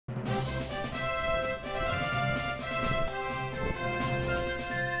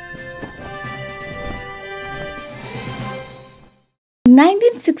In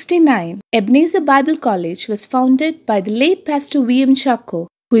 1969, Ebenezer Bible College was founded by the late Pastor V.M. Chacko,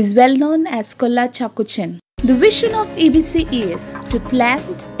 who is well known as Kolla Chakochan. The vision of EBC is to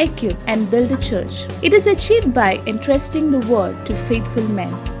plant, equip, and build a church. It is achieved by entrusting the word to faithful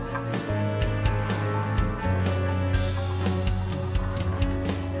men.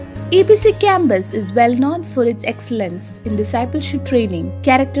 EBC campus is well known for its excellence in discipleship training,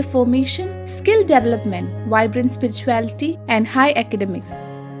 character formation, skill development, vibrant spirituality, and high academics.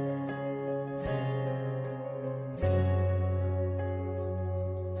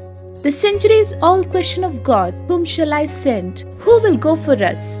 The centuries-old question of God, whom shall I send? Who will go for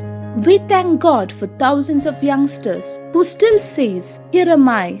us? We thank God for thousands of youngsters who still says, "Here am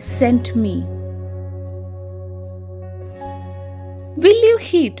I, send me." Will you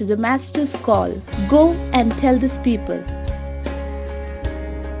heed to the Master's call? Go and tell this people.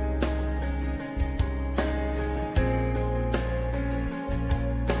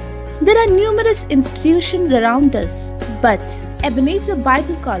 There are numerous institutions around us, but Ebenezer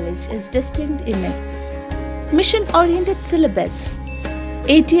Bible College is distinct in its mission-oriented syllabus,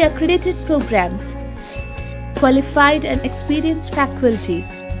 80 accredited programs, qualified and experienced faculty,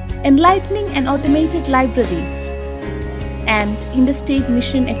 enlightening and automated library, and interstate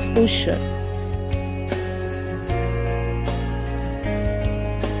mission exposure.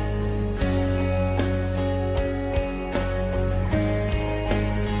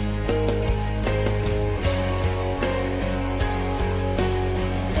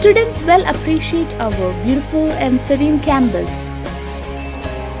 Students well appreciate our beautiful and serene campus,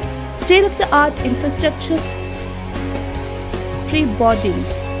 state-of-the-art infrastructure, free boarding,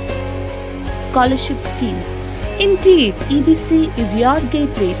 scholarship scheme. Indeed, EBC is your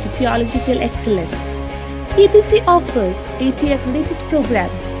gateway to theological excellence. EBC offers 80 accredited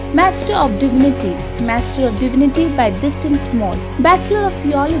programs: Master of Divinity, Master of Divinity by Distance Mode, Bachelor of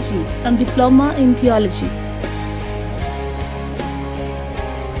Theology and Diploma in Theology.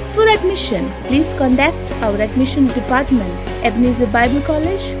 For admission, please contact our admissions department, Ebenezer Bible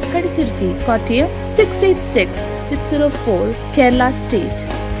College, Kaduthuruthy, Kottayam, 686-604, Kerala State.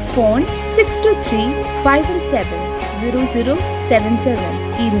 Phone 623-517-0077.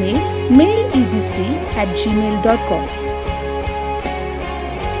 Email mailebc@gmail.com.